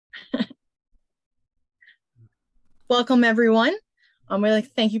Welcome, everyone. We'd like to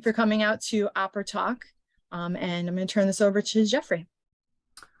thank you for coming out to Opera Talk. And I'm going to turn this over to Jeffrey.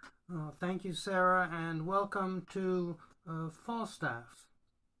 Thank you, Sarah, and welcome to Falstaff.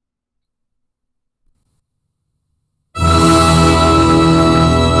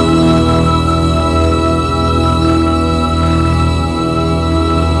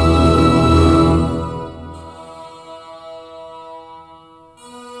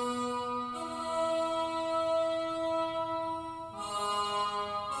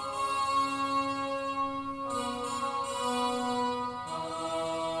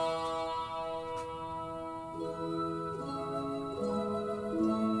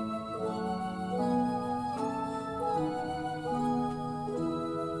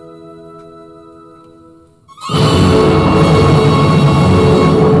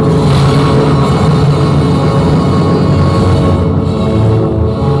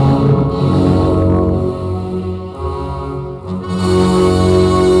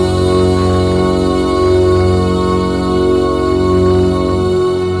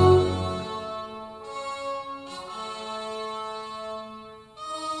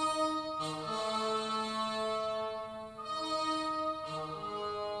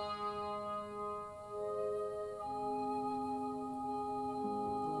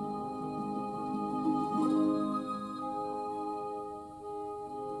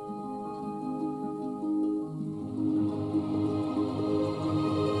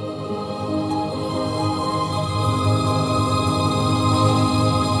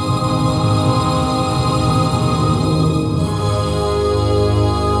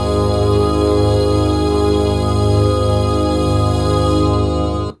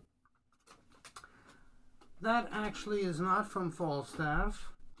 That actually is not from Falstaff.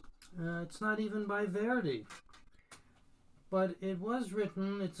 It's not even by Verdi. But it was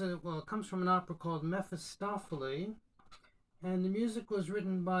written, it comes from an opera called Mephistopheles, and the music was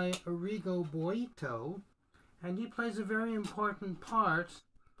written by Arrigo Boito, and he plays a very important part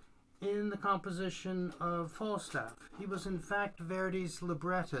in the composition of Falstaff. He was in fact Verdi's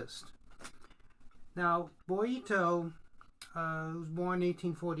librettist. Now, Boito, who was born in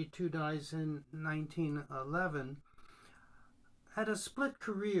 1842, dies in 1911, had a split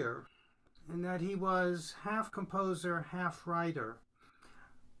career in that he was half composer, half writer.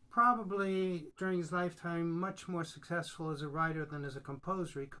 Probably during his lifetime much more successful as a writer than as a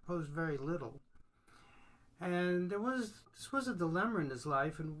composer. He composed very little. And this was a dilemma in his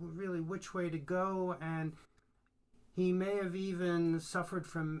life, and really which way to go, and he may have even suffered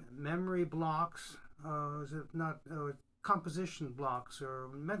from memory blocks, composition blocks or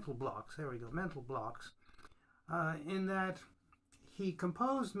mental blocks, there we go, mental blocks, in that he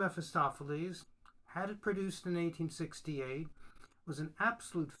composed Mephistopheles, had it produced in 1868, was an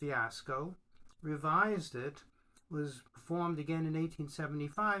absolute fiasco, revised it, was performed again in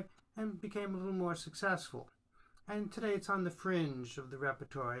 1875, and became a little more successful. And today it's on the fringe of the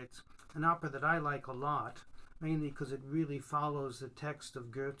repertoire. It's an opera that I like a lot, mainly because it really follows the text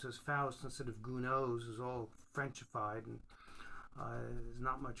of Goethe's Faust instead of Gounod's, who's all Frenchified and is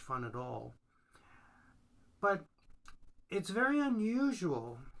not much fun at all. But it's very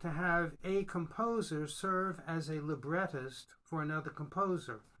unusual to have a composer serve as a librettist for another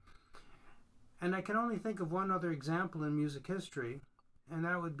composer. And I can only think of one other example in music history, and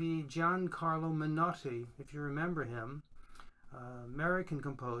that would be Giancarlo Menotti, if you remember him, American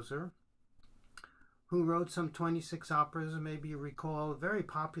composer, who wrote some 26 operas, maybe you recall, very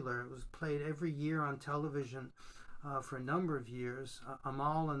popular. It was played every year on television for a number of years,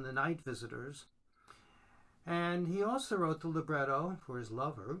 Amal and the Night Visitors. And he also wrote the libretto for his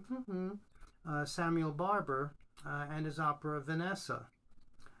lover, Samuel Barber, and his opera Vanessa.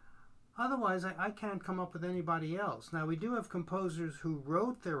 Otherwise, I can't come up with anybody else. Now, we do have composers who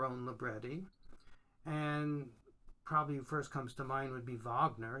wrote their own libretti, and probably who first comes to mind would be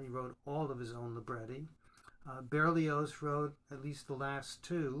Wagner. He wrote all of his own libretti. Berlioz wrote at least the last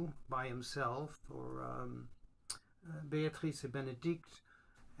two by himself, for Béatrice et Bénédicte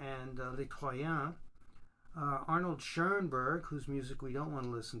and Les Troyens. Arnold Schoenberg, whose music we don't want to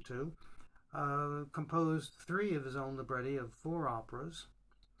listen to, composed 3 of his own libretti of 4 operas.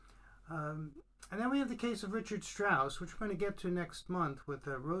 And then we have the case of Richard Strauss, which we're going to get to next month with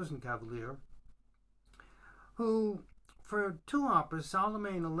Rosenkavalier, who, for 2 operas,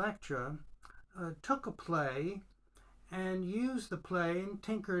 Salome and Electra, took a play and used the play and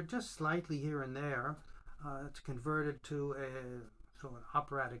tinkered just slightly here and there to convert it to a sort of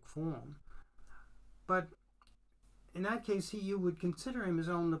operatic form. But in that case, you would consider him his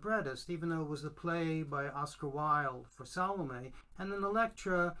own librettist, even though it was the play by Oscar Wilde for Salome. And then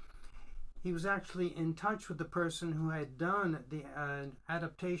Electra, he was actually in touch with the person who had done the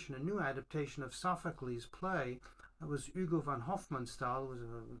adaptation, a new adaptation of Sophocles' play. It was Hugo von Hofmannsthal, who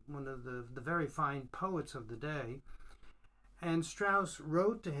was one of the very fine poets of the day. And Strauss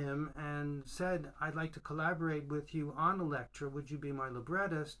wrote to him and said, I'd like to collaborate with you on Electra. Would you be my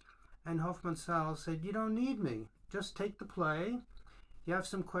librettist? And Hofmannsthal said, you don't need me. Just take the play. If you have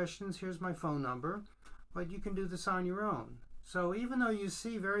some questions, here's my phone number. But you can do this on your own. So even though you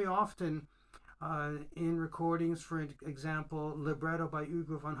see very often in recordings, for example, libretto by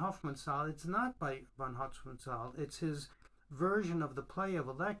Hugo von Hofmannsthal, it's not by von Hofmannsthal. It's his version of the play of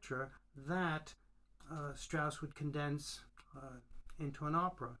Electra that Strauss would condense into an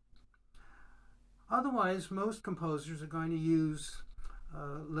opera. Otherwise, most composers are going to use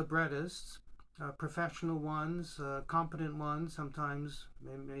librettists, professional ones, competent ones, sometimes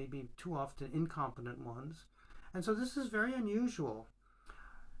maybe too often incompetent ones. And so this is very unusual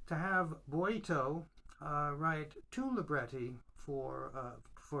to have Boito write 2 libretti for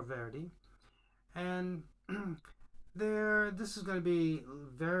Verdi, and this is going to be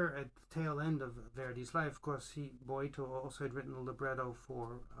very at the tail end of Verdi's life. Of course, Boito also had written a libretto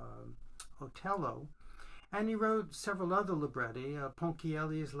for Otello, and he wrote several other libretti.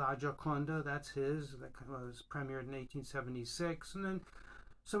 Ponchielli's La Gioconda, that's his, that was premiered in 1876, and then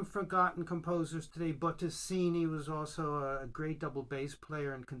some forgotten composers today. Bottesini was also a great double bass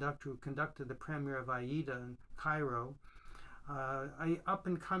player and conductor who conducted the premiere of Aida in Cairo. An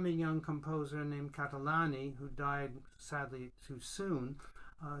up-and-coming young composer named Catalani, who died sadly too soon.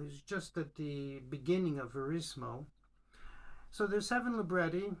 He was just at the beginning of Verismo. So there's 7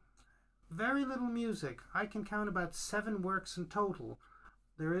 libretti, very little music. I can count about 7 works in total.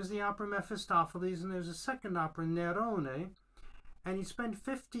 There is the opera Mephistopheles, and there's a second opera, Nerone, and he spent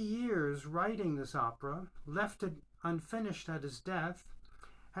 50 years writing this opera, left it unfinished at his death,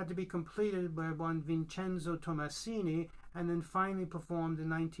 had to be completed by one Vincenzo Tomasini, and then finally performed in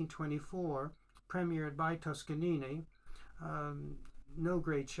 1924, premiered by Toscanini. No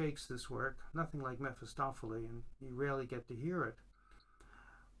great shakes, this work, nothing like Mephistopheles, and you rarely get to hear it.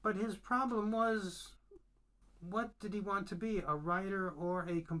 But his problem was, what did he want to be, a writer or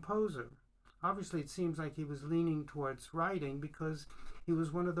a composer? Obviously, it seems like he was leaning towards writing because he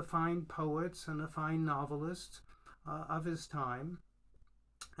was one of the fine poets and a fine novelist of his time.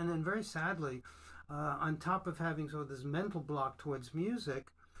 And then very sadly, on top of having sort of this mental block towards music,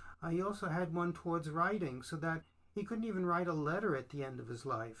 he also had one towards writing, so that he couldn't even write a letter at the end of his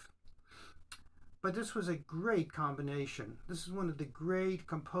life. But this was a great combination. This is one of the great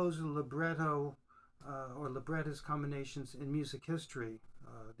composer libretto or librettist combinations in music history.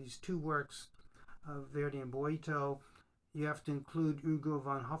 These 2 works, Verdi and Boito, you have to include Hugo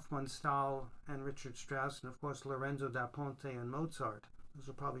von Hofmannsthal and Richard Strauss, and of course Lorenzo da Ponte and Mozart. Those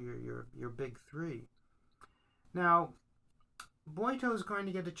are probably your big 3. Now, Boito is going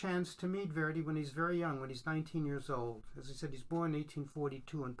to get a chance to meet Verdi when he's very young, when he's 19 years old. As I said, he's born in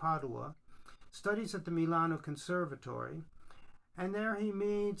 1842 in Padua, studies at the Milano Conservatory, and there he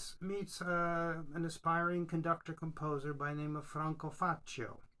meets an aspiring conductor-composer by the name of Franco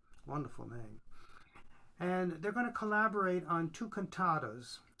Faccio. Wonderful name. And they're going to collaborate on 2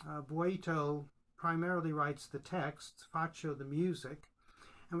 cantatas. Boito primarily writes the texts, Faccio the music,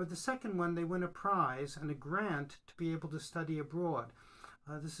 and with the second one they win a prize and a grant to be able to study abroad.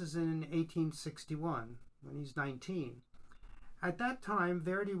 This is in 1861, when he's 19. At that time,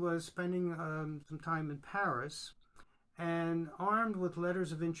 Verdi was spending some time in Paris, and armed with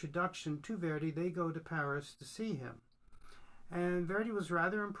letters of introduction to Verdi, they go to Paris to see him. And Verdi was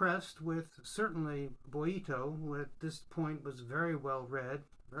rather impressed with, certainly, Boito, who at this point was very well read,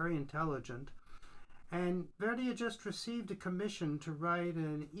 very intelligent. And Verdi had just received a commission to write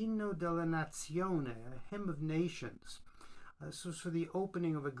an Inno della Nazione, a hymn of nations. This was for the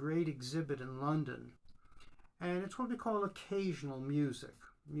opening of a great exhibit in London. And it's what we call occasional music,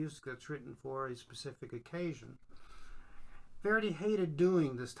 music that's written for a specific occasion. Verdi hated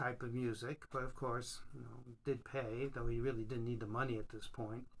doing this type of music, but of course, did pay, though he really didn't need the money at this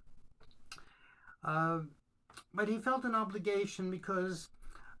point. But he felt an obligation because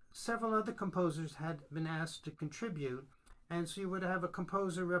several other composers had been asked to contribute, and so you would have a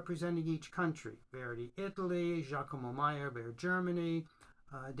composer representing each country. Verdi, Italy; Giacomo Meyerbeer, Germany;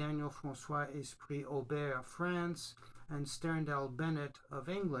 Daniel Francois Esprit Aubert, France; and Sterndal Bennett of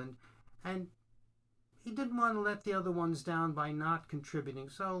England. And he didn't want to let the other ones down by not contributing,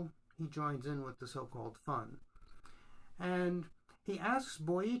 so he joins in with the so-called fun. And he asks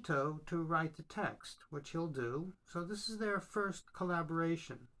Boito to write the text, which he'll do. So this is their first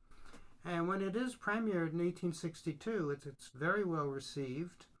collaboration. And when it is premiered in 1862, it's very well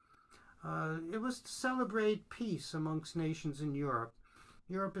received. It was to celebrate peace amongst nations in Europe.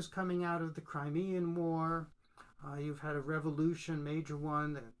 Europe is coming out of the Crimean War. You've had a revolution, major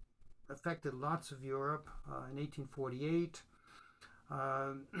one, that affected lots of Europe in 1848.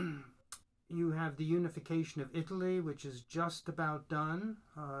 You have the unification of Italy, which is just about done.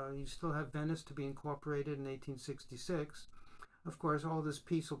 You still have Venice to be incorporated in 1866. Of course, all this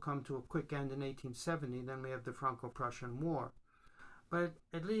peace will come to a quick end in 1870. Then we have the Franco-Prussian War. But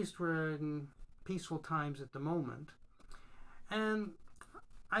at least we're in peaceful times at the moment. And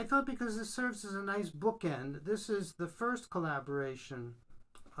I thought, because this serves as a nice bookend, this is the first collaboration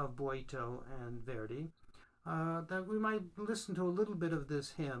of Boito and Verdi, that we might listen to a little bit of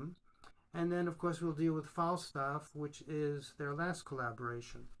this hymn. And then, of course, we'll deal with Falstaff, which is their last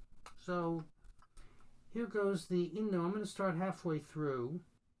collaboration. So here goes the Inno. I'm going to start halfway through.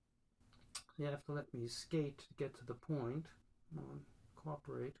 You have to let me skate to get to the point. Come on,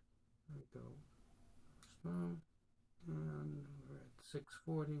 cooperate. There we go. So, and we're at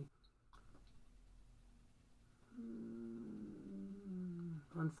 6:40.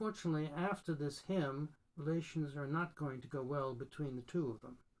 Unfortunately, after this hymn, relations are not going to go well between the two of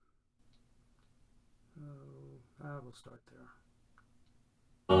them. We'll start there.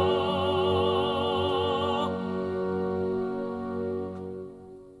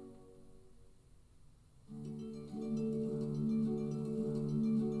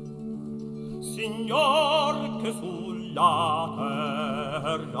 Signor, che sulla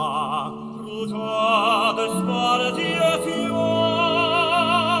terra bruciate sparti e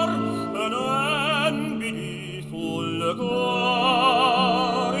fior, e nembidi sul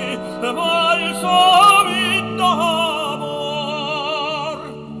cuore, e balsami d'amor.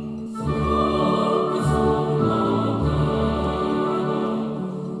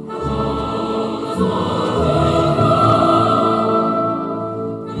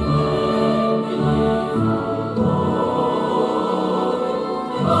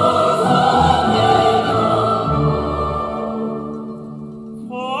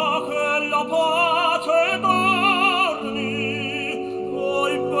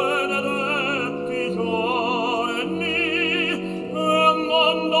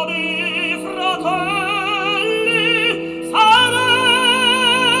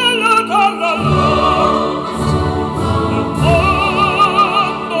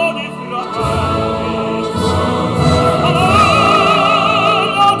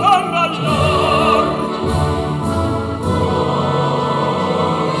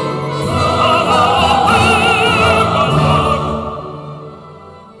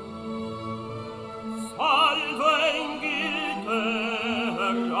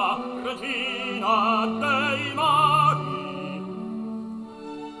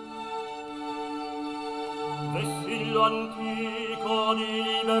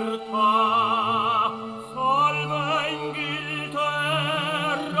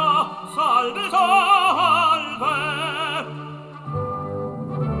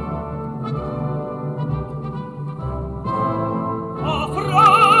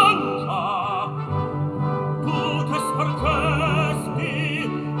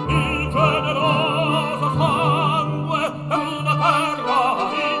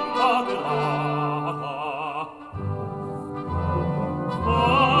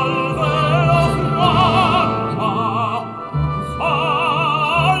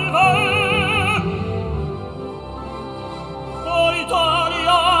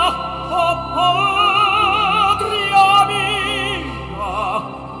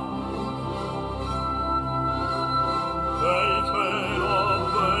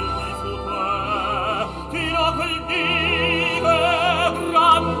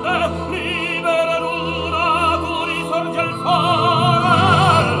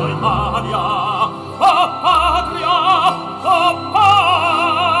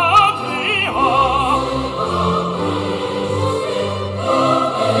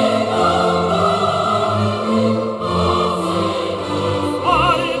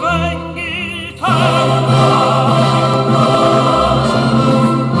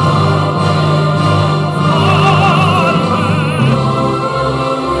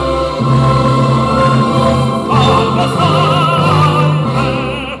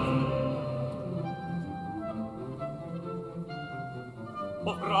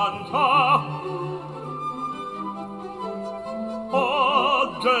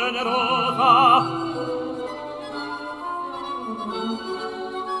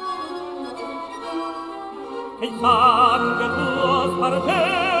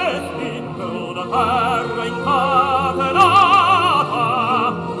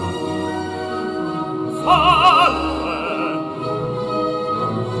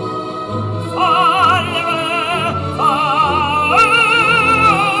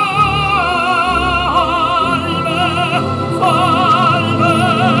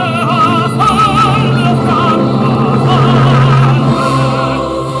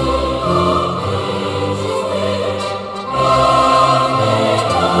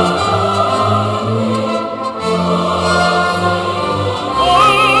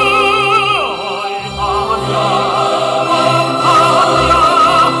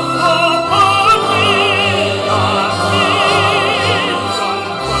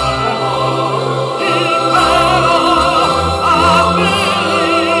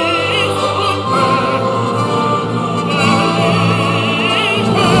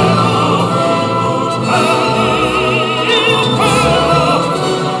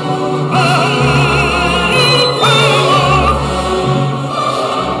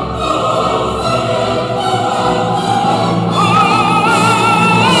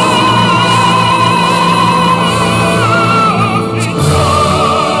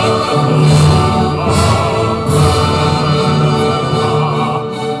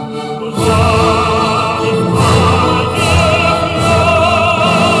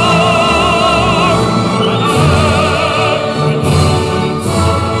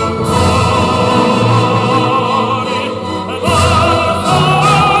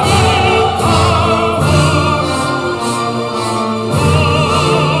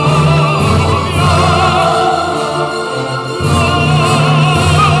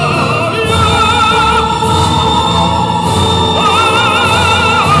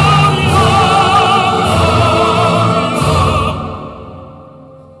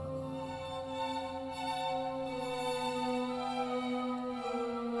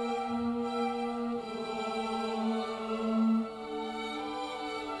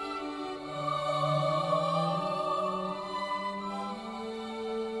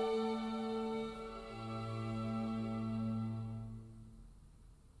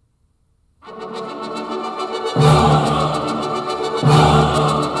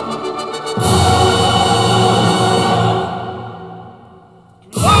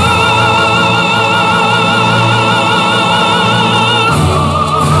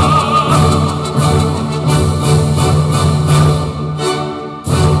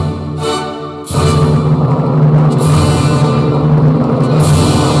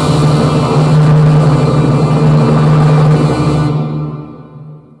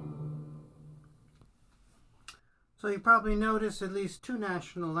 probably noticed at least two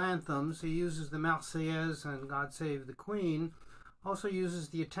national anthems. He uses the Marseillaise and God Save the Queen. Also uses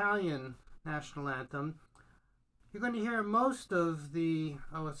the Italian national anthem. You're going to hear most of the,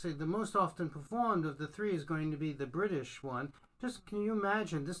 I would say the most often performed of the three is going to be the British one. Just can you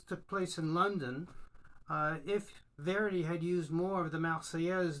imagine, this took place in London. If Verdi had used more of the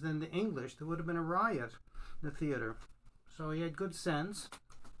Marseillaise than the English, there would have been a riot in the theater. So he had good sense,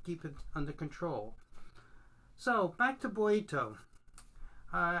 keep it under control. So back to Boito.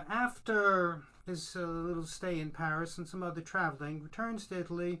 After his little stay in Paris and some other traveling, returns to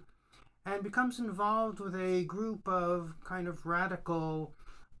Italy and becomes involved with a group of kind of radical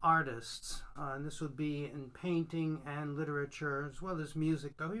artists. And this would be in painting and literature as well as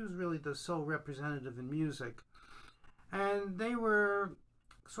music, though he was really the sole representative in music. And they were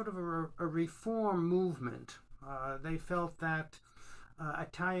sort of a reform movement. They felt that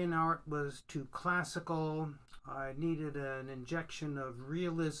Italian art was too classical, needed an injection of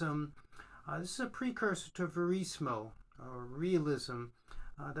realism. This is a precursor to Verismo, or realism,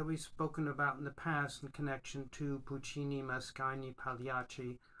 that we've spoken about in the past in connection to Puccini, Mascagni,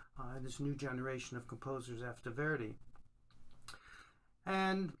 Pagliacci, this new generation of composers after Verdi.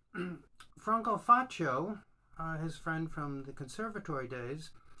 And Franco Faccio, his friend from the conservatory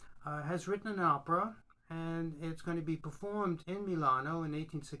days, has written an opera, and it's going to be performed in Milano in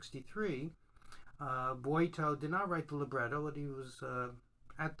 1863. Boito did not write the libretto, but he was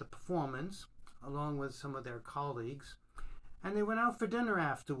at the performance along with some of their colleagues. And they went out for dinner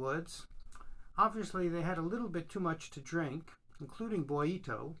afterwards. Obviously, they had a little bit too much to drink, including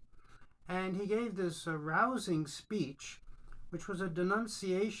Boito. And he gave this rousing speech, which was a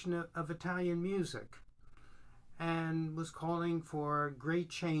denunciation of Italian music, and was calling for great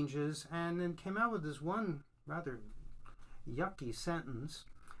changes, and then came out with this one rather yucky sentence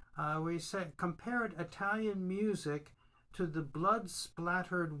where he said, compared Italian music to the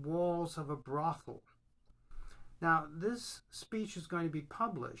blood-splattered walls of a brothel. Now, this speech is going to be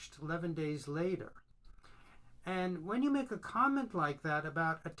published 11 days later. And when you make a comment like that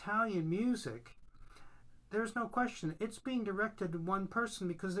about Italian music, there's no question it's being directed to one person,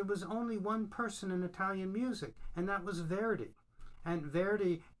 because there was only one person in Italian music, and that was Verdi. And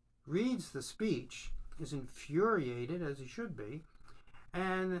Verdi reads the speech, is infuriated, as he should be,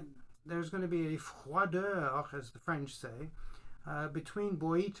 and there's going to be a froideur, as the French say, between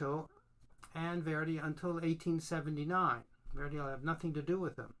Boito and Verdi until 1879. Verdi will have nothing to do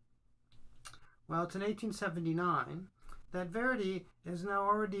with them. Well, it's in 1879 that Verdi has now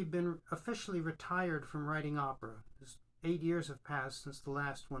already been officially retired from writing opera. 8 years have passed since the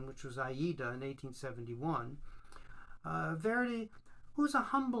last one, which was Aida in 1871. Verdi, who's a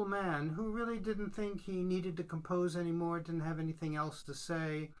humble man, who really didn't think he needed to compose anymore, didn't have anything else to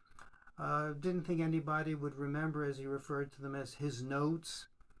say, didn't think anybody would remember, as he referred to them, as his notes.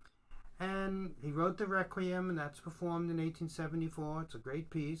 And he wrote the Requiem, and that's performed in 1874. It's a great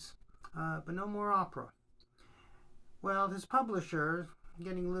piece, but no more opera. Well, his publisher,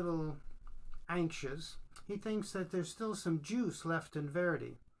 getting a little anxious, he thinks that there's still some juice left in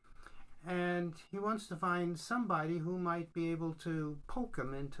Verdi. And he wants to find somebody who might be able to poke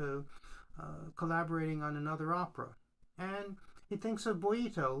him into collaborating on another opera. And he thinks of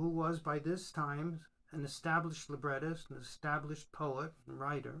Boito, who was by this time an established librettist, an established poet and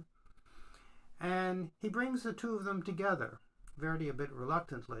writer. And he brings the two of them together, Verdi a bit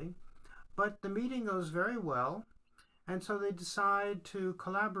reluctantly, but the meeting goes very well, and so they decide to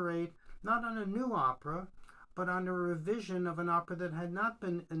collaborate not on a new opera, but on a revision of an opera that had not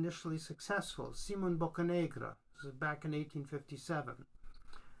been initially successful, Simon Boccanegra. This is back in 1857.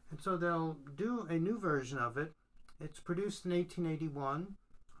 And so they'll do a new version of it. It's produced in 1881,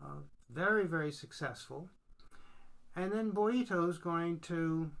 very, very successful. And then Boito is going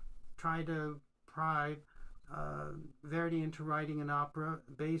to try to pry Verdi into writing an opera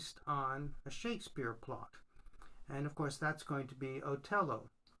based on a Shakespeare plot. And of course, that's going to be Otello.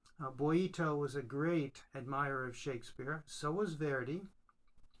 Boito was a great admirer of Shakespeare. So was Verdi.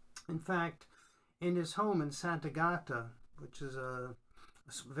 In fact, in his home in Sant'Agata, which is a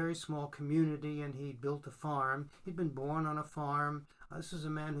very small community, and he built a farm. He'd been born on a farm. This is a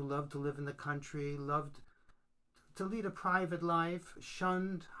man who loved to live in the country, loved to lead a private life,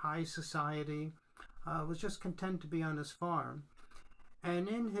 shunned high society, was just content to be on his farm. And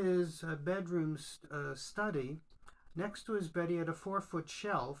in his bedroom study, next to his bed, he had a 4-foot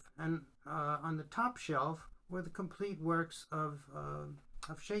shelf, and on the top shelf were the complete works of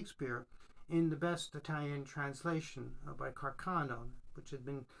Shakespeare in the best Italian translation by Carcano, which had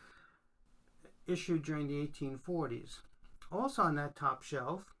been issued during the 1840s. Also on that top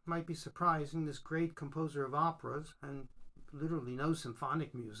shelf, might be surprising, this great composer of operas and literally no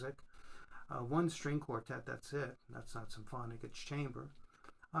symphonic music, one string quartet, that's it. That's not symphonic, it's chamber.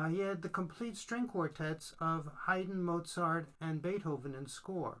 He had the complete string quartets of Haydn, Mozart, and Beethoven in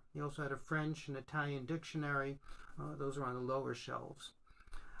score. He also had a French and Italian dictionary. Those are on the lower shelves.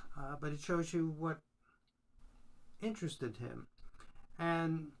 But it shows you what interested him.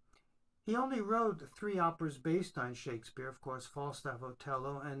 And he only wrote 3 operas based on Shakespeare, of course, Falstaff,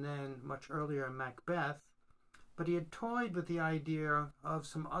 Othello, and then much earlier Macbeth. But he had toyed with the idea of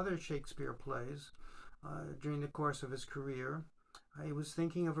some other Shakespeare plays during the course of his career. He was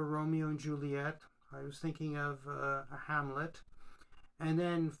thinking of a Romeo and Juliet. I was thinking of a Hamlet. And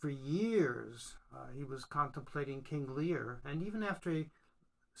then for years, he was contemplating King Lear. And even after he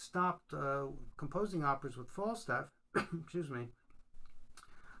stopped composing operas with Falstaff, excuse me,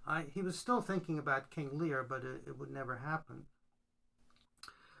 he was still thinking about King Lear, but it would never happen.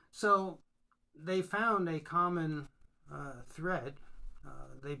 So they found a common thread.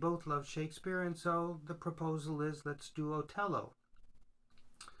 They both loved Shakespeare, and so the proposal is, let's do Othello.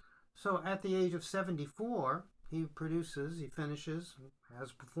 So at the age of 74, he finishes,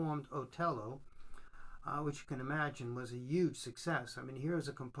 has performed Othello, which you can imagine was a huge success. I mean, here's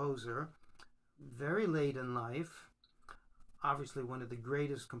a composer, very late in life, obviously one of the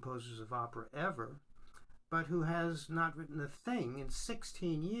greatest composers of opera ever, but who has not written a thing in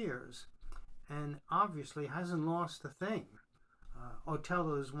 16 years, and obviously hasn't lost a thing.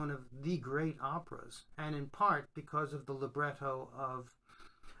 Othello is one of the great operas, and in part because of the libretto of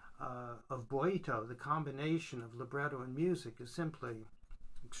Boito. The combination of libretto and music is simply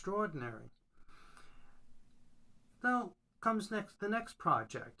extraordinary. Now comes the next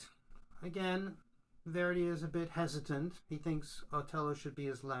project. Again, Verdi is a bit hesitant. He thinks Othello should be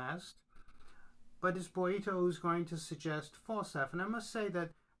his last. But it's Boito who's going to suggest Falstaff. And I must say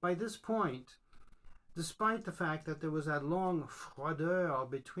that by this point, despite the fact that there was that long froideur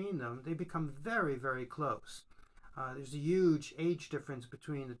between them, they become very, very close. There's a huge age difference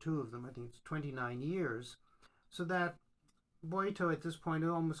between the two of them. I think it's 29 years. So that Boito at this point is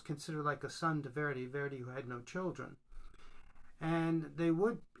almost considered like a son to Verdi, who had no children. And they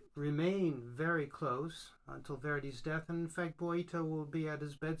would remain very close until Verdi's death. And in fact, Boito will be at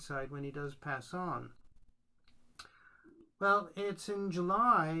his bedside when he does pass on. Well, it's in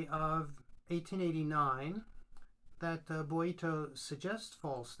July of 1889 that Boito suggests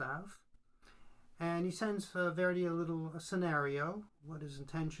Falstaff. And he sends Verdi a scenario, what his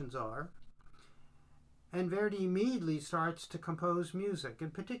intentions are. And Verdi immediately starts to compose music.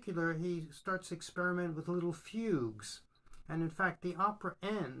 In particular, he starts to experiment with little fugues. And in fact, the opera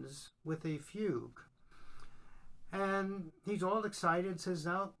ends with a fugue. And he's all excited, says,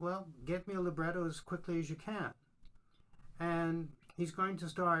 now, well, get me a libretto as quickly as you can. And he's going to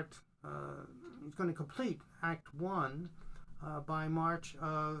he's going to complete Act 1 by March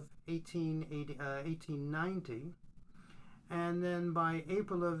of 1890, and then by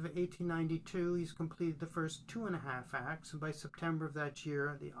April of 1892 he's completed the first 2.5 acts, and by September of that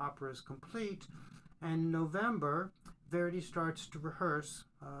year the opera is complete, and in November Verdi starts to rehearse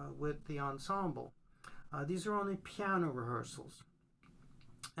with the ensemble. These are only piano rehearsals,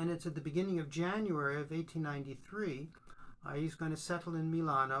 and it's at the beginning of January of 1893. He's going to settle in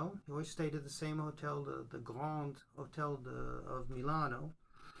Milano. He always stayed at the same hotel, the Grand Hotel of Milano.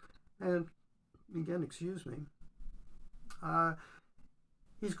 And again, excuse me.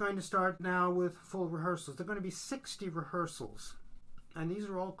 He's going to start now with full rehearsals. There are going to be 60 rehearsals, and these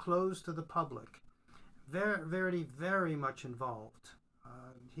are all closed to the public. Verdi very much involved.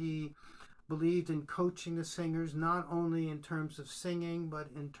 He believed in coaching the singers, not only in terms of singing, but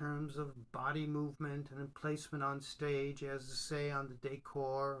in terms of body movement and placement on stage, as to say, on the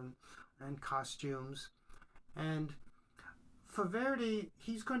decor and costumes. And for Verdi,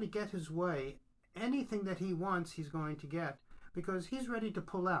 he's going to get his way. Anything that he wants, he's going to get, because he's ready to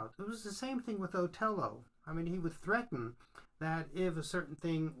pull out. It was the same thing with Othello. I mean, he would threaten that if a certain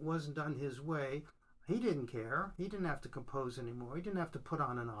thing wasn't done his way, he didn't care. He didn't have to compose anymore. He didn't have to put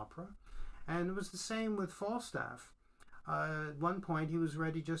on an opera. And it was the same with Falstaff. At one point, he was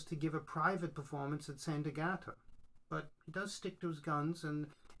ready just to give a private performance at St. Agatha. But he does stick to his guns and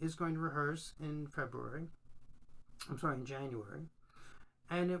is going to rehearse in January.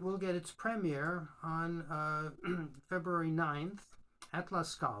 And it will get its premiere on February 9th at La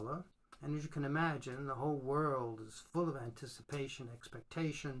Scala. And as you can imagine, the whole world is full of anticipation,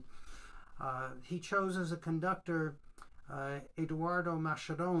 expectation. He chose as a conductor Edoardo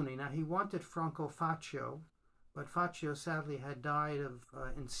Mascheroni. Now, he wanted Franco Faccio, but Faccio sadly had died of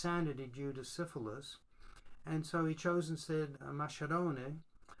insanity due to syphilis. And so he chose instead Mascheroni,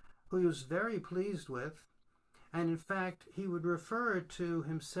 who he was very pleased with. And in fact, he would refer to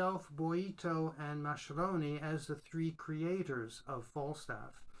himself, Boito, and Mascheroni as the three creators of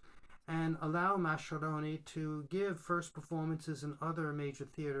Falstaff, and allow Mascheroni to give first performances in other major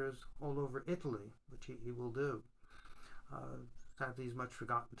theaters all over Italy, which he will do. Sadly, he's much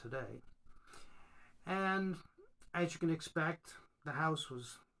forgotten today. And as you can expect, the house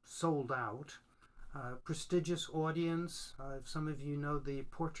was sold out. Prestigious audience. If some of you know the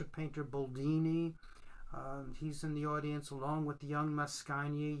portrait painter Boldini, he's in the audience along with the young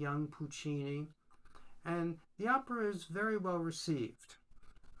Mascagni, young Puccini. And the opera is very well received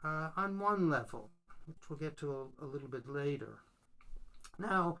on one level, which we'll get to a little bit later.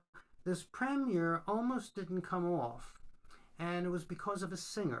 Now, this premiere almost didn't come off, and it was because of a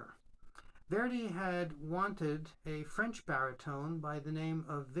singer. Verdi had wanted a French baritone by the name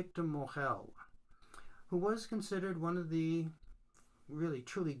of Victor Morel, who was considered one of the really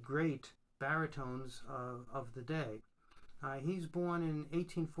truly great baritones of the day. He's born in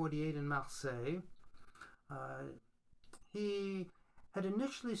 1848 in Marseille. He had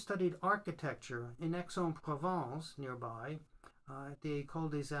initially studied architecture in Aix-en-Provence nearby at the École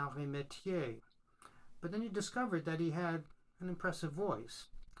des Arts et Métiers, but then he discovered that he had an impressive voice,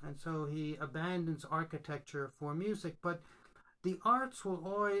 and so he abandons architecture for music, but the arts will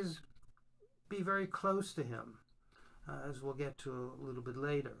always be very close to him, as we'll get to a little bit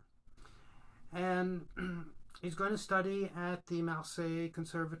later. And he's going to study at the Marseille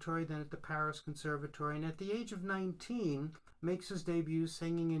Conservatory, then at the Paris Conservatory, and at the age of 19 makes his debut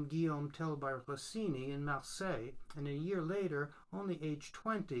singing in Guillaume Tell by Rossini in Marseille, and a year later, only age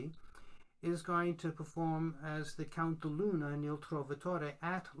 20, is going to perform as the Count de Luna in Il Trovatore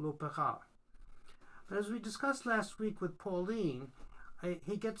at l'Opéra. But as we discussed last week with Pauline,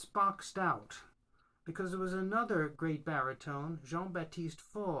 he gets boxed out because there was another great baritone, Jean-Baptiste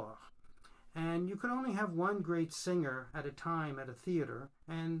Faure, and you could only have one great singer at a time at a theater,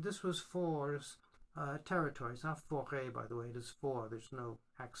 and this was Faure's territory. It's not Faure, by the way, it is Faure. There's no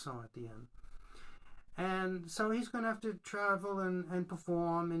accent at the end. And so he's going to have to travel and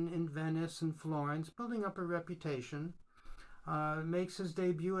perform in Venice and Florence, building up a reputation. Makes his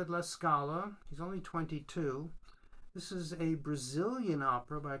debut at La Scala. He's only 22. This is a Brazilian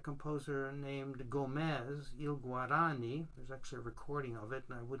opera by a composer named Gomez, Il Guarani. There's actually a recording of it,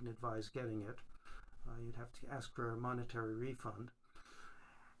 and I wouldn't advise getting it. You'd have to ask for a monetary refund.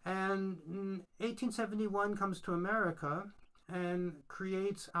 And in 1871 comes to America and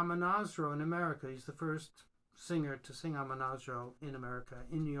creates Amonasro in America. He's the first singer to sing Amonasro in America,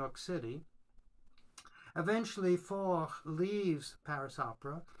 in New York City. Eventually, Faure leaves Paris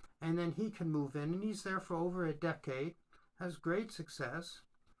Opera, and then he can move in, and he's there for over a decade, has great success.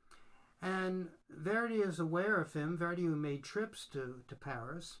 And Verdi is aware of him, Verdi who made trips to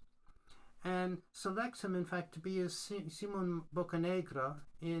Paris, and selects him, in fact, to be his Simon Boccanegra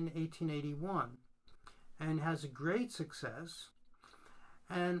in 1881, and has a great success.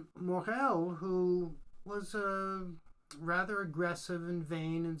 And Morel, who was rather aggressive and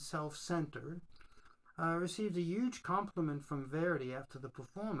vain and self-centered, received a huge compliment from Verdi after the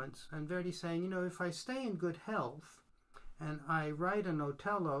performance, and Verdi saying, you know, if I stay in good health and I write an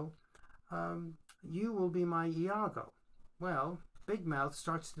Otello, you will be my Iago. Well, Big Mouth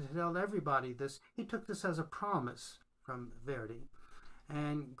starts to tell everybody this. He took this as a promise from Verdi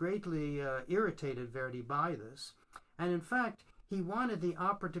and greatly irritated Verdi by this. And in fact, he wanted the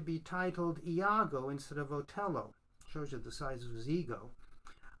opera to be titled Iago instead of Otello. Shows you the size of his ego.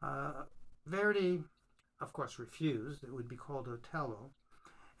 Verdi, of course, refused. It would be called Otello,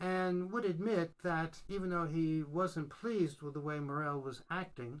 and would admit that even though he wasn't pleased with the way Morel was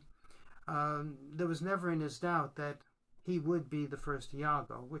acting, there was never in his doubt that he would be the first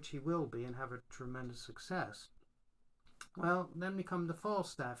Iago, which he will be, and have a tremendous success. Well, then we come to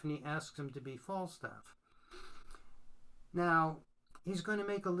Falstaff, and he asks him to be Falstaff. Now, he's going to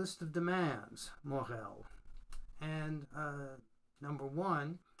make a list of demands, Morel, and number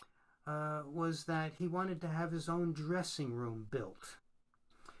one was that he wanted to have his own dressing room built.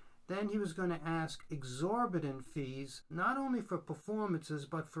 Then he was going to ask exorbitant fees, not only for performances,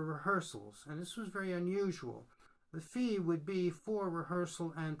 but for rehearsals, and this was very unusual. The fee would be for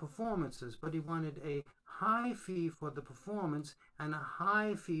rehearsal and performances, but he wanted a high fee for the performance and a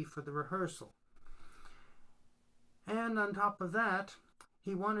high fee for the rehearsal. And on top of that,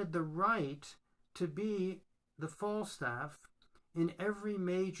 he wanted the right to be the Falstaff in every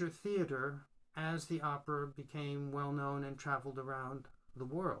major theater as the opera became well known and traveled around the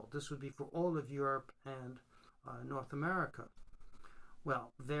world. This would be for all of Europe and North America.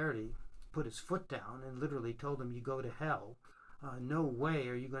 Well, Verdi put his foot down and literally told him, "You go to hell. No way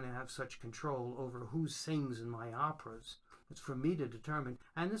are you going to have such control over who sings in my operas. It's for me to determine."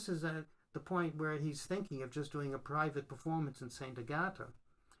 And this is at the point where he's thinking of just doing a private performance in St. Agatha.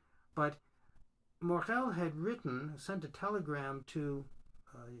 But Morel had sent a telegram to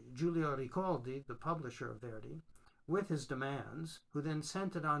Giulio Ricordi, the publisher of Verdi, with his demands, who then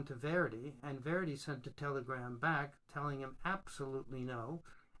sent it on to Verdi, and Verdi sent a telegram back telling him absolutely no,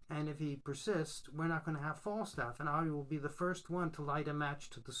 and if he persists, we're not going to have Falstaff, and I will be the first one to light a match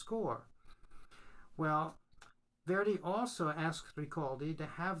to the score. Well, Verdi also asked Ricordi to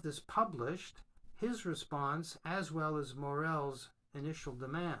have this published, his response, as well as Morel's initial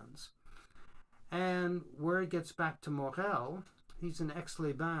demands. And word gets back to Morel. He's in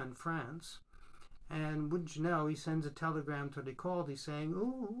Aix-les-Bains, France. And wouldn't you know, he sends a telegram to Ricordi saying,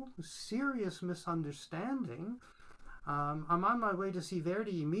 "Ooh, serious misunderstanding. I'm on my way to see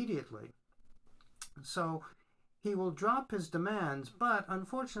Verdi immediately." So he will drop his demands, but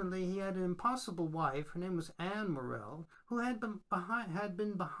unfortunately he had an impossible wife. Her name was Anne Morel, who had been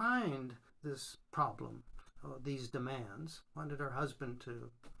behind this problem, these demands, wanted her husband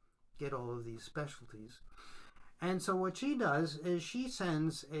to get all of these specialties. And so what she does is she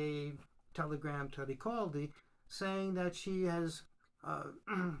sends a telegram to Ricordi saying that she has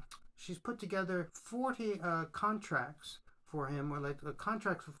she's put together 40 contracts for him, or like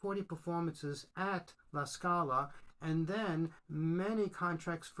contracts for 40 performances at La Scala, and then many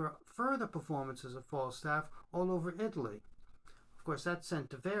contracts for further performances of Falstaff all over Italy. Of course, that's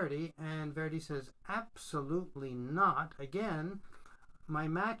sent to Verdi, and Verdi says, "Absolutely not. Again, my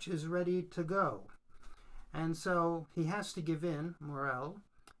match is ready to go." And so he has to give in, Morel,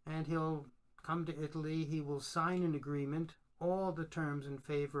 and he'll come to Italy. He will sign an agreement, all the terms in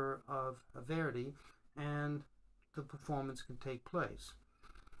favor of Verdi, and the performance can take place.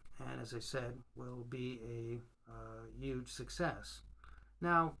 And as I said, will be a huge success.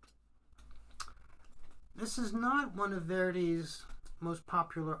 Now, this is not one of Verdi's most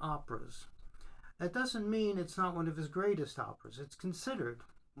popular operas. That doesn't mean it's not one of his greatest operas. It's considered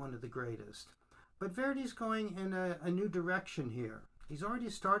one of the greatest. But Verdi's going in a new direction here. He's already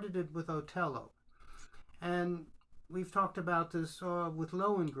started it with Otello. And we've talked about this with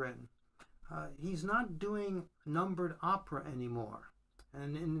Lohengrin. He's not doing numbered opera anymore.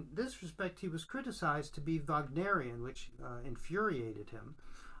 And in this respect, he was criticized to be Wagnerian, which infuriated him.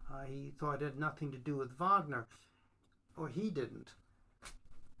 He thought it had nothing to do with Wagner, or he didn't.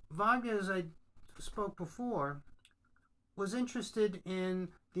 Wagner, as I spoke before, was interested in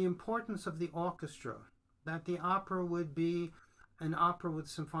the importance of the orchestra, that the opera would be an opera with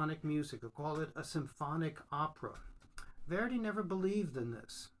symphonic music, or call it a symphonic opera. Verdi never believed in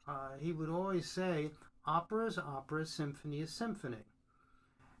this. He would always say, opera is opera, symphony is symphony.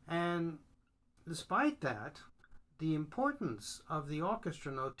 And despite that, the importance of the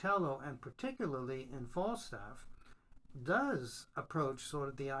orchestra in Otello, and particularly in Falstaff, does approach sort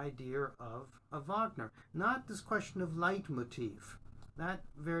of the idea of Wagner. Not this question of leitmotif. That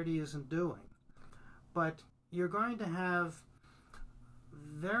Verdi isn't doing. But you're going to have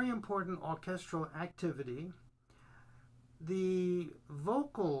very important orchestral activity. The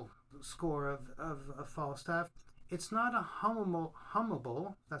vocal score of Falstaff, it's not a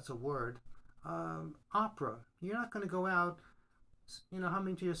hummable, that's a word, opera. You're not going to go out,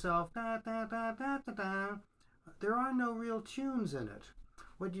 humming to yourself, da, da, da, da, da, da. There are no real tunes in it.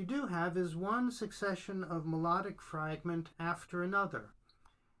 What you do have is one succession of melodic fragment after another.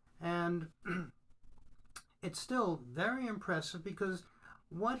 And it's still very impressive, because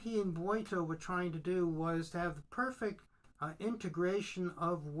what he and Boito were trying to do was to have the perfect integration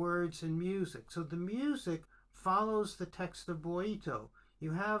of words and music. So the music follows the text of Boito.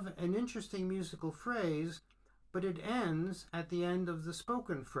 You have an interesting musical phrase, but it ends at the end of the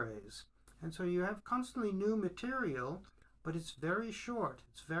spoken phrase. And so you have constantly new material, but it's very short,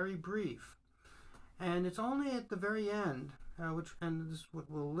 it's very brief. And it's only at the very end, and this is what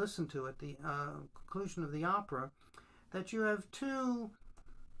we'll listen to at the conclusion of the opera, that you have two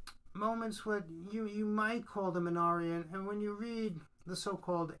moments what you might call them an aria, and when you read the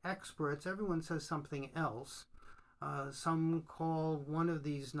so-called experts, everyone says something else. Some call one of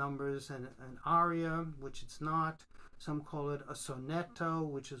these numbers an aria, which it's not. Some call it a sonetto,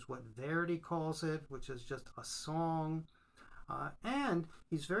 which is what Verdi calls it, which is just a song. And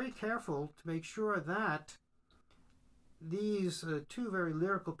he's very careful to make sure that these two very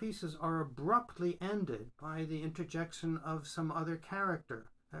lyrical pieces are abruptly ended by the interjection of some other character.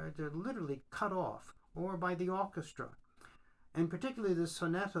 They're literally cut off, or by the orchestra. And particularly this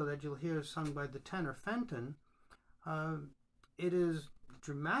sonetto that you'll hear sung by the tenor Fenton, it is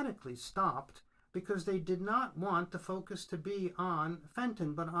dramatically stopped because they did not want the focus to be on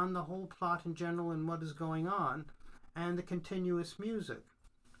Fenton, but on the whole plot in general and what is going on, and the continuous music.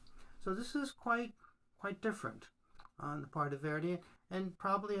 So this is quite different on the part of Verdi, and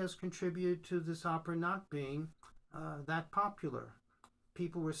probably has contributed to this opera not being that popular.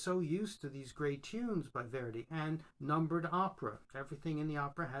 People were so used to these great tunes by Verdi, and numbered opera. Everything in the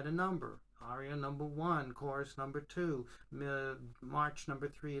opera had a number. Aria number 1, chorus number 2, march number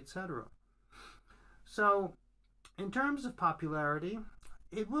 3, etc. So, in terms of popularity,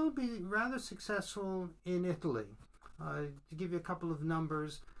 it will be rather successful in Italy. To give you a couple of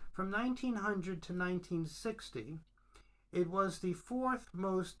numbers, from 1900 to 1960, it was the 4th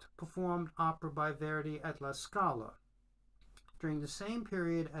most performed opera by Verdi at La Scala. During the same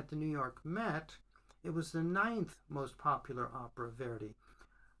period at the New York Met, it was the 9th most popular opera of Verdi.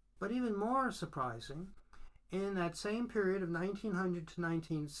 But even more surprising, in that same period of 1900 to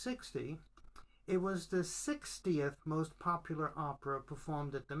 1960, it was the 60th most popular opera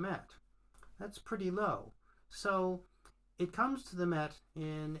performed at the Met. That's pretty low. So it comes to the Met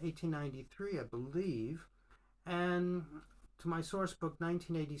in 1893, I believe, and to my source book,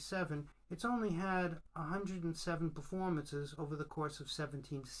 1987, it's only had 107 performances over the course of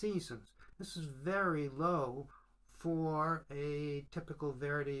 17 seasons. This is very low for a typical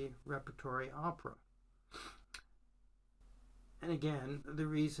Verdi repertory opera. And again, the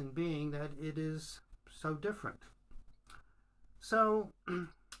reason being that it is so different. So,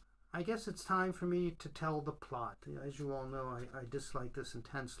 I guess it's time for me to tell the plot. As you all know, I dislike this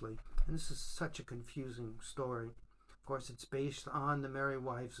intensely, and this is such a confusing story. Of course, it's based on The Merry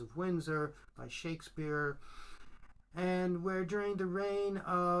Wives of Windsor by Shakespeare, and we're during the reign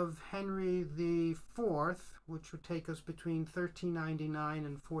of Henry IV, which would take us between 1399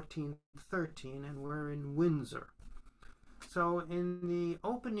 and 1413, and we're in Windsor. So in the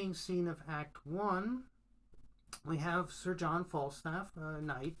opening scene of Act 1, we have Sir John Falstaff, a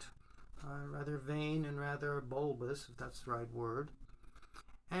knight, rather vain and rather bulbous, if that's the right word.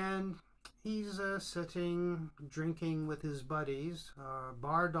 And he's sitting, drinking with his buddies,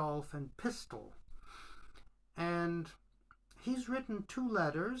 Bardolph and Pistol. And he's written 2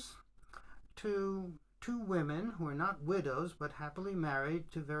 letters to 2 women who are not widows, but happily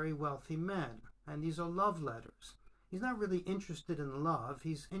married to very wealthy men. And these are love letters. He's not really interested in love.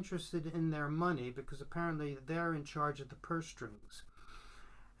 He's interested in their money because apparently they're in charge of the purse strings.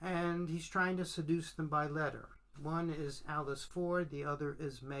 And he's trying to seduce them by letter. One is Alice Ford, the other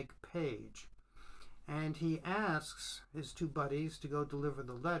is Meg Page. And he asks his 2 buddies to go deliver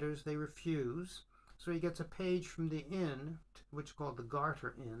the letters. They refuse. So he gets a page from the inn, which is called the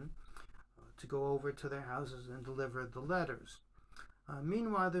Garter Inn, to go over to their houses and deliver the letters.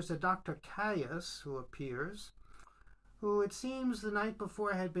 Meanwhile, there's a Dr. Caius who appears, who it seems the night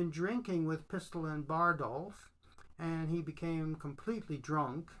before had been drinking with Pistol and Bardolph, and he became completely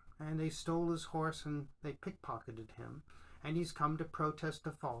drunk, and they stole his horse and they pickpocketed him, and he's come to protest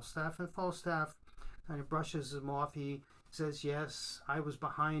to Falstaff, and Falstaff kind of brushes him off. He says, yes, I was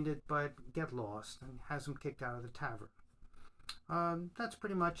behind it, but get lost, and has him kicked out of the tavern. That's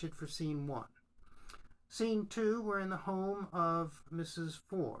pretty much it for scene 1. Scene 2, we're in the home of Mrs.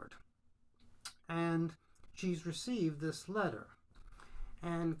 Ford, and she's received this letter,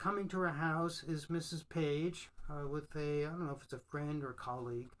 and coming to her house is Mrs. Page with I don't know if it's a friend or a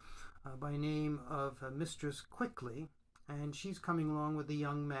colleague, by name of Mistress Quickly, and she's coming along with a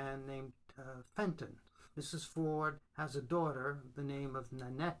young man named Fenton. Mrs. Ford has a daughter, the name of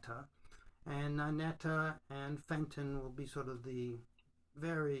Nanetta, and Nanetta and Fenton will be sort of the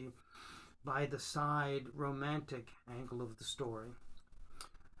very by-the-side romantic angle of the story.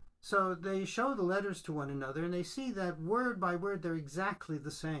 So they show the letters to one another, and they see that word by word they're exactly the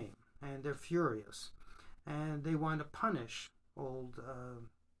same, and they're furious, and they want to punish old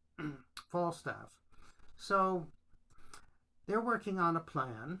Falstaff. So they're working on a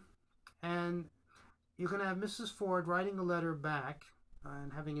plan, and you're going to have Mrs. Ford writing a letter back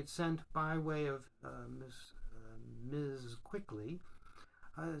and having it sent by way of Ms. Quickly,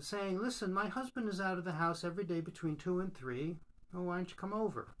 saying, listen, my husband is out of the house every day between 2 and 3. Oh, why don't you come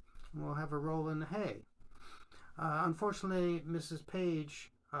over? And we'll have a roll in the hay. Unfortunately, Mrs.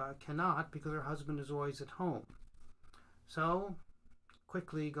 Page cannot because her husband is always at home. So,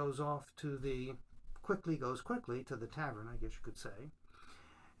 quickly goes quickly to the tavern, I guess you could say.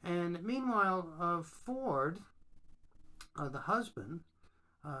 And meanwhile, Ford, the husband,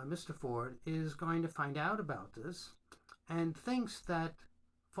 Mr. Ford, is going to find out about this and thinks that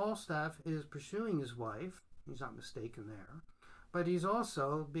Falstaff is pursuing his wife. He's not mistaken there. but he's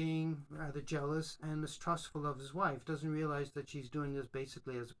also being rather jealous and mistrustful of his wife, doesn't realize that she's doing this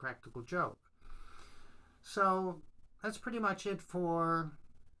basically as a practical joke. So that's pretty much it for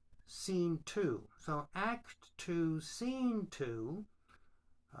scene 2. So act 2, scene 2,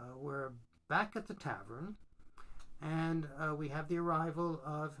 we're back at the tavern, and we have the arrival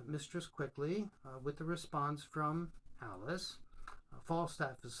of Mistress Quickly with the response from Alice.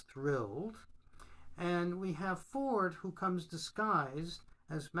 Falstaff is thrilled. And we have Ford, who comes disguised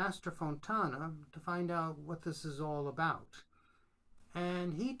as Master Fontana to find out what this is all about.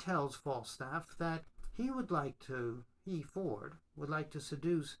 And he tells Falstaff that Ford, would like to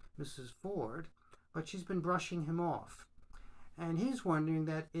seduce Mrs. Ford, but she's been brushing him off. And he's wondering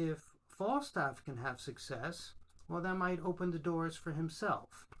that if Falstaff can have success, well, that might open the doors for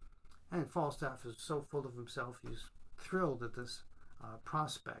himself. And Falstaff is so full of himself, he's thrilled at this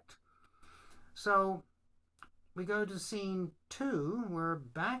prospect. So we go to scene 2. We're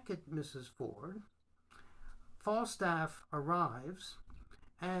back at Mrs. Ford. Falstaff arrives,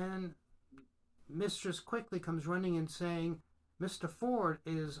 and Mistress Quickly comes running in saying Mr. Ford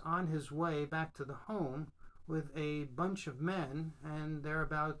is on his way back to the home with a bunch of men, and they're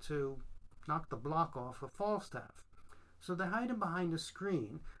about to knock the block off of Falstaff. So they hide him behind a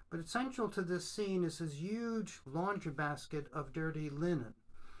screen, but essential to this scene is his huge laundry basket of dirty linen.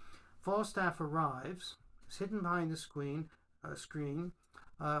 Falstaff arrives, is hidden behind the screen.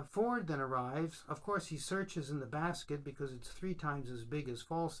 Ford then arrives. Of course, he searches in the basket because it's 3 times as big as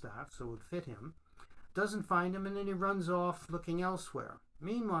Falstaff, so it would fit him. Doesn't find him, and then he runs off looking elsewhere.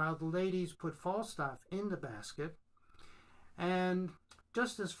 Meanwhile, the ladies put Falstaff in the basket, and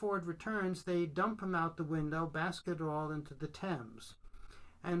just as Ford returns, they dump him out the window, basket all, into the Thames.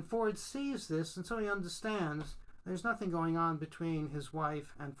 And Ford sees this, and so he understands there's nothing going on between his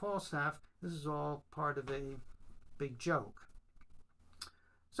wife and Falstaff. This is all part of a big joke.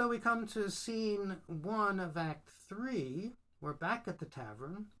 So we come to scene 1 of Act 3. We're back at the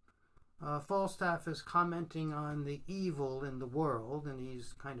tavern. Falstaff is commenting on the evil in the world, and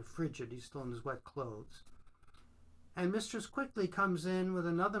he's kind of frigid. He's still in his wet clothes. And Mistress Quickly comes in with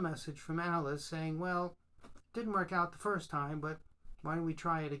another message from Alice saying, well, it didn't work out the first time, but why don't we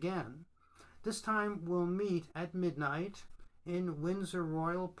try it again? This time we'll meet at midnight in Windsor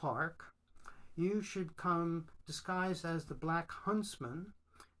Royal Park. You should come disguised as the Black Huntsman.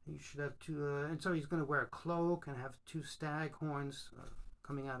 You should have 2, and so he's going to wear a cloak and have 2 stag horns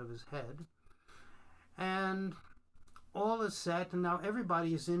coming out of his head. And all is set, and now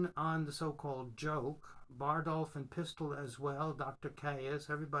everybody is in on the so-called joke. Bardolph and Pistol as well, Dr. Caius,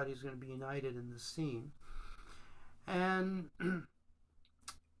 everybody's going to be united in this scene. And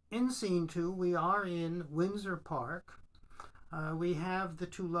in scene 2, we are in Windsor Park. We have the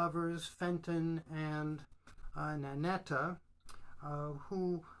 2 lovers, Fenton and Nanetta,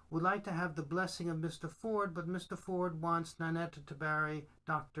 who would like to have the blessing of Mr. Ford, but Mr. Ford wants Nanetta to marry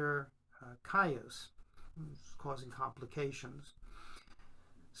Dr. Caius, who's causing complications.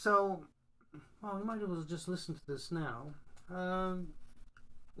 So, well, we might as well just listen to this now.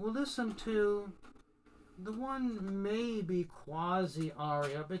 We'll listen to the one maybe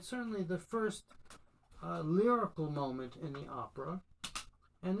quasi-aria, but certainly the first lyrical moment in the opera.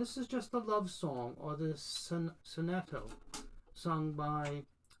 And this is just a love song, or the sonetto, sung by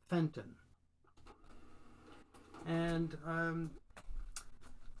Fenton. And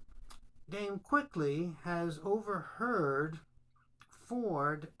Dame Quickly has overheard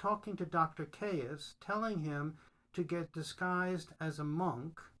Ford talking to Dr. Caius, telling him to get disguised as a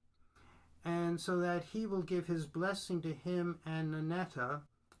monk, and so that he will give his blessing to him and Nanetta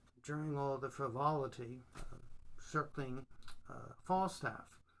during all the frivolity circling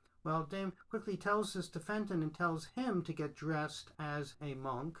Falstaff. Well, Dame Quickly tells this to Fenton and tells him to get dressed as a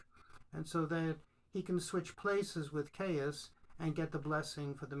monk, and so that he can switch places with Caius and get the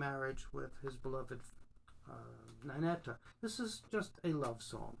blessing for the marriage with his beloved Nanetta. This is just a love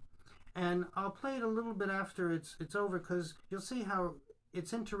song, and I'll play it a little bit after it's over, because you'll see how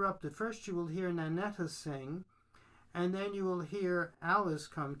it's interrupted. First you will hear Nanetta sing, and then you will hear Alice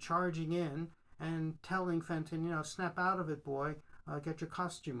come charging in and telling Fenton, you know, snap out of it, boy, get your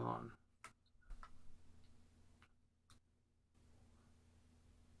costume on.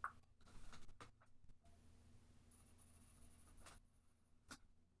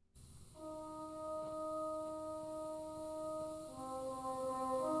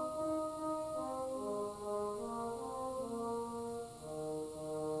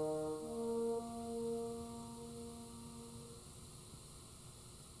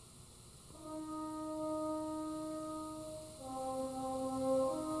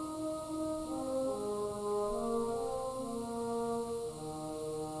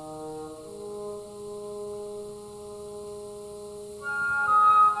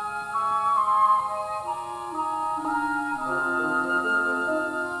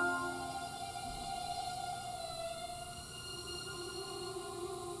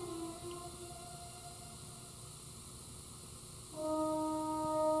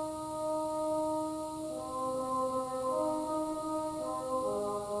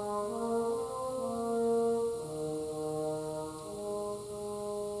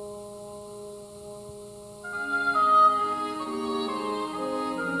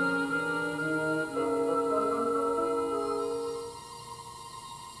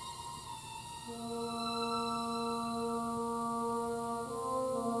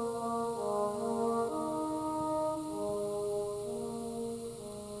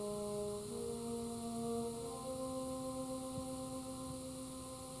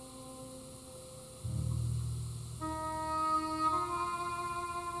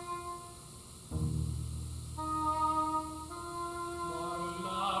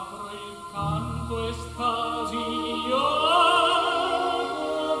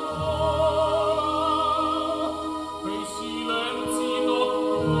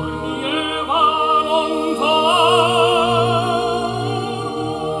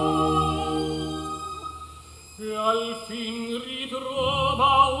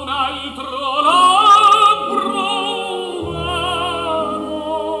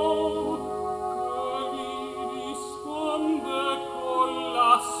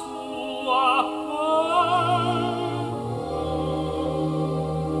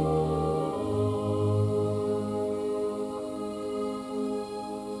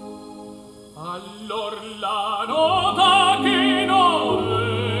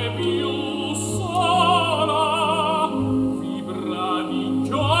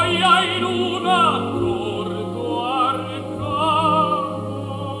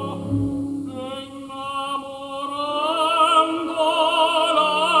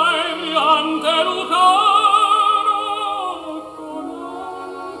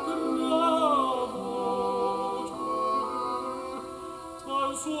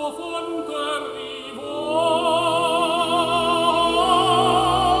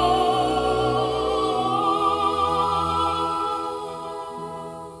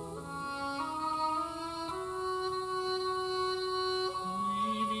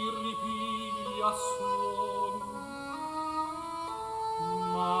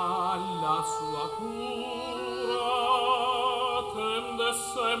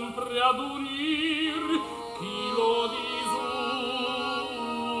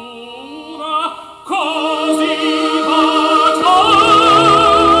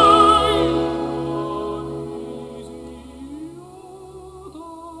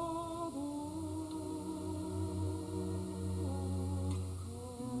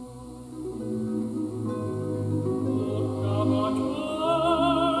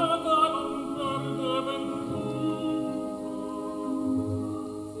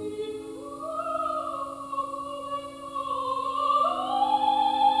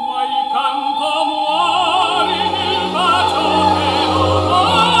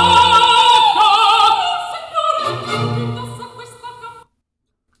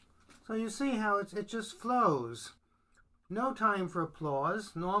 So you see how it just flows. No time for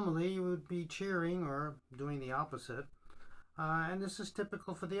applause. Normally you would be cheering or doing the opposite. And this is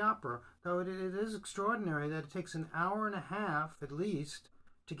typical for the opera, though it is extraordinary that it takes an hour and a half at least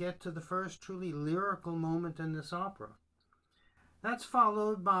to get to the first truly lyrical moment in this opera. That's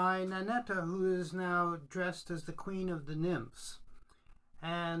followed by Nanetta, who is now dressed as the Queen of the Nymphs.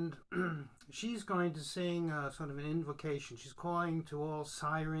 And she's going to sing sort of an invocation. She's calling to all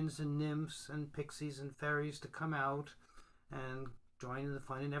sirens and nymphs and pixies and fairies to come out and join in the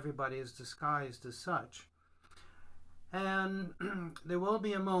fun, and everybody is disguised as such. And there will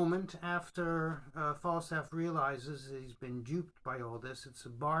be a moment after Falstaff realizes he's been duped by all this. It's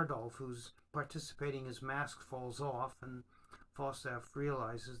Bardolph who's participating. His mask falls off, and Falstaff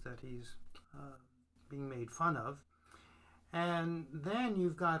realizes that he's being made fun of. And then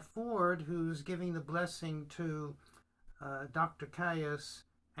you've got Ford, who's giving the blessing to Dr. Caius,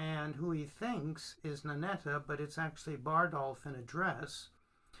 and who he thinks is Nanetta, but it's actually Bardolph in a dress.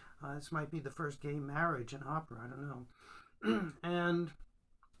 This might be the first gay marriage in opera, I don't know. And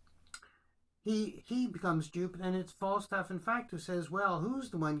he becomes duped, and it's Falstaff, in fact, who says, well, who's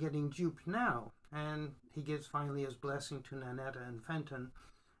the one getting duped now? And he gives finally his blessing to Nanetta and Fenton,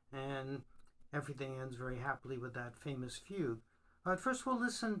 and everything ends very happily with that famous fugue. But first we'll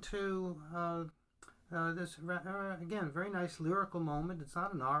listen to this, again, very nice lyrical moment. It's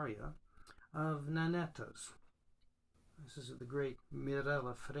not an aria, of Nanetta's. This is the great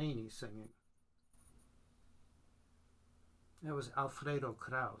Mirella Freni singing. That was Alfredo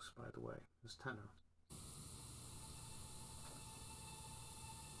Kraus, by the way, his tenor.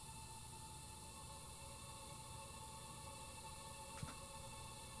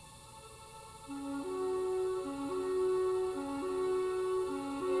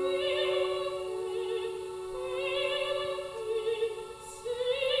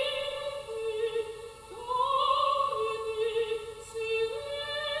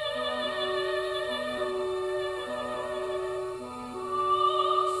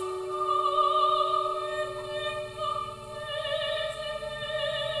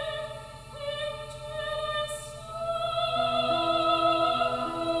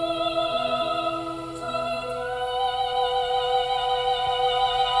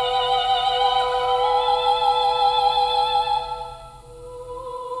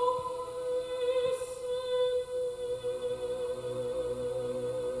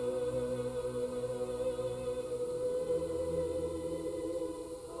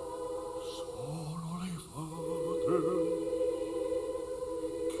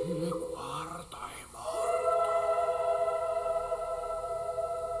 che le guarda è morto.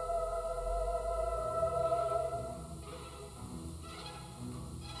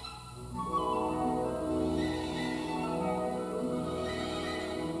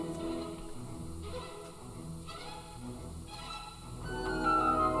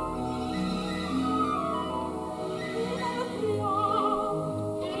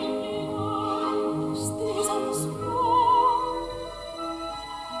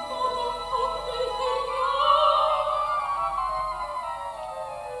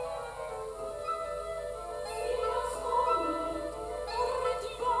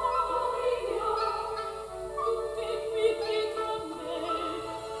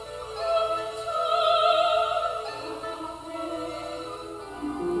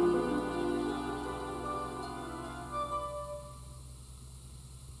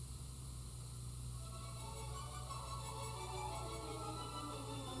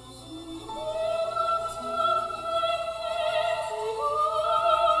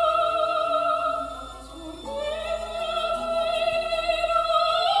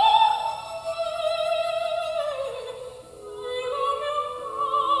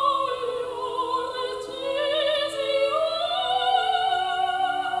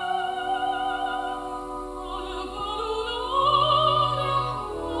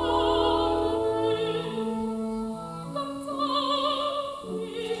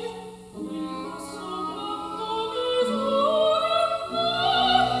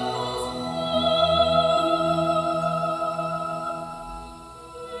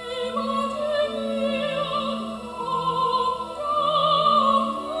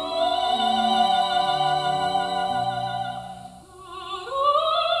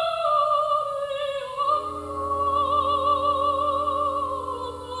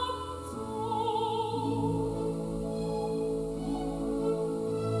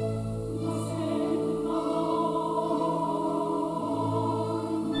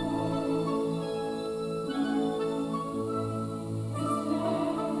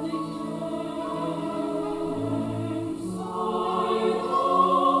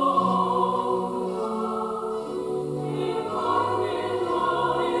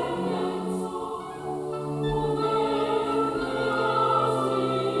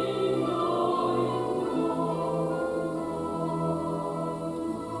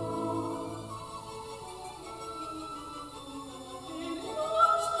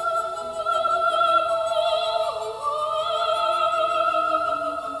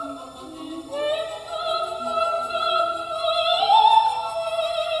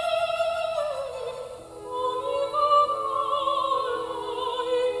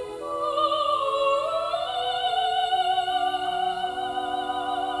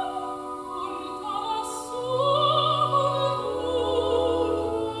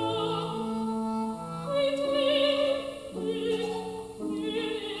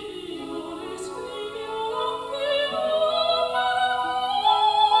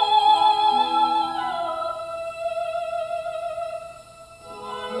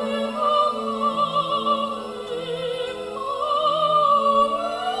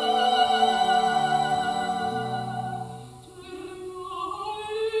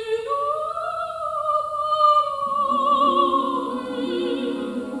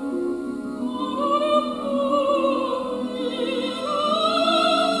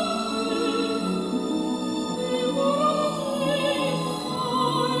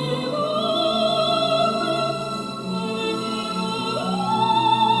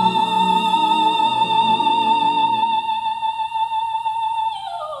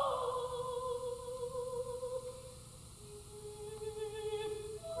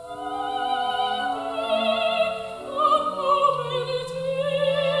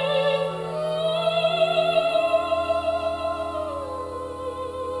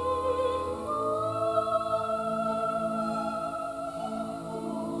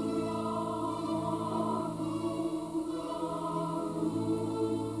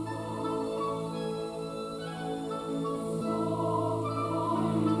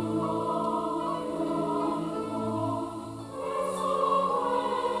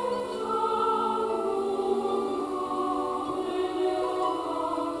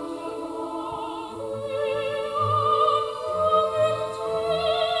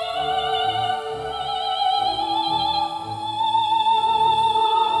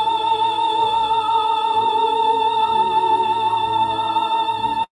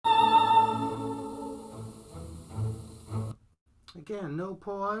 Again, no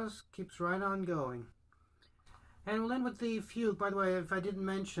pause, keeps right on going. And we'll end with the fugue. By the way, if I didn't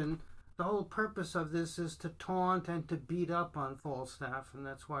mention, the whole purpose of this is to taunt and to beat up on Falstaff, and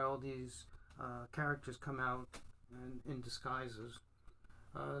that's why all these characters come out in disguises.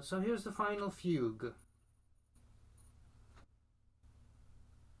 So here's the final fugue.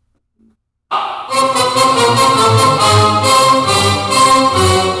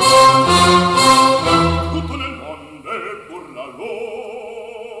 Tutto nel mondo è burlalò.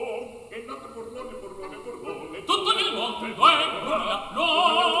 È nato burlone, burlone, burlone. Tutto nel mondo è burlalò.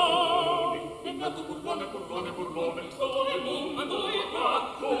 È nato burlone, burlone, burlone. Tutto nel mondo è burlalò.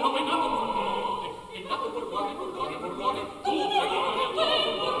 È nato burlone. È nato burlone, burlone, burlone. Tutto nel mondo è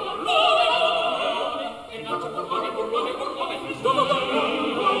burlalò. È nato burlone, burlone, burlone. Tutto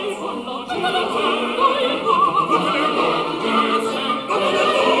nel mondo è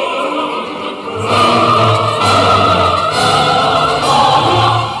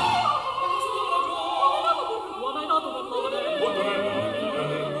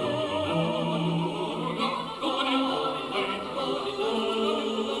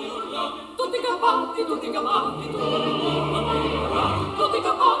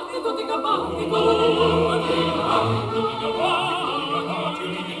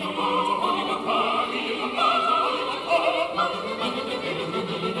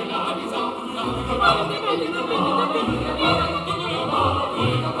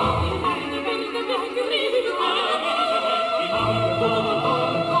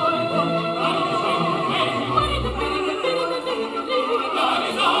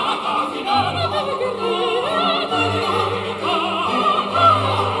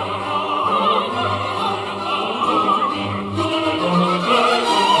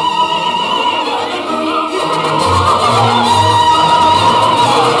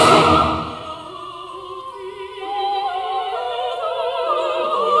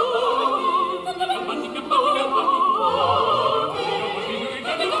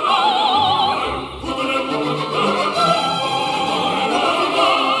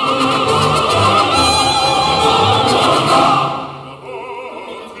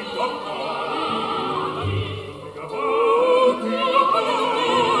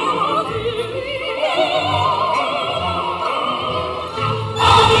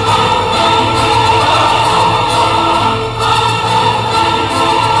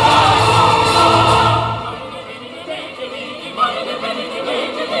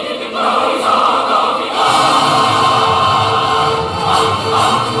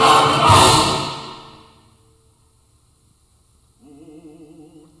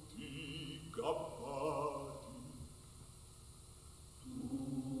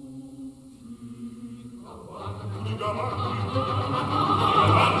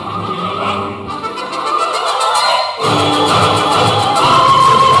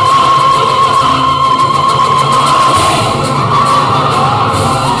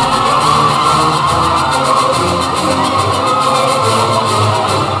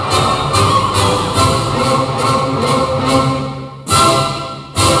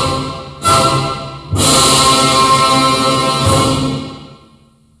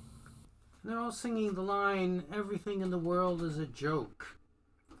singing the line, "Everything in the world is a joke."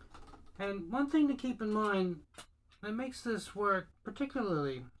 And one thing to keep in mind that makes this work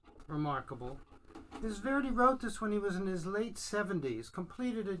particularly remarkable is Verdi wrote this when he was in his late 70s,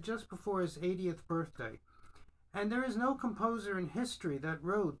 completed it just before his 80th birthday. And there is no composer in history that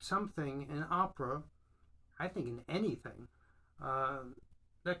wrote something in opera, I think in anything,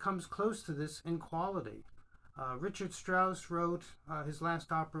 that comes close to this in quality. Richard Strauss wrote his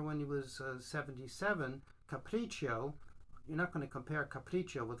last opera when he was 77, Capriccio. You're not going to compare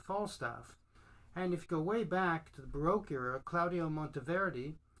Capriccio with Falstaff. And if you go way back to the Baroque era, Claudio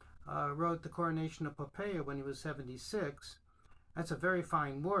Monteverdi wrote The Coronation of Poppaea when he was 76. That's a very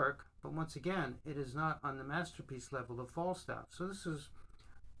fine work, but once again, it is not on the masterpiece level of Falstaff. So this is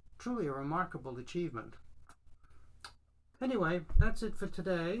truly a remarkable achievement. Anyway, that's it for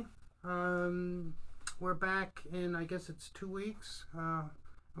today. We're back in, I guess it's 2 weeks.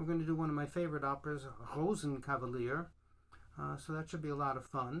 We're going to do one of my favorite operas, Rosenkavalier. So that should be a lot of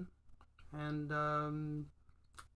fun. And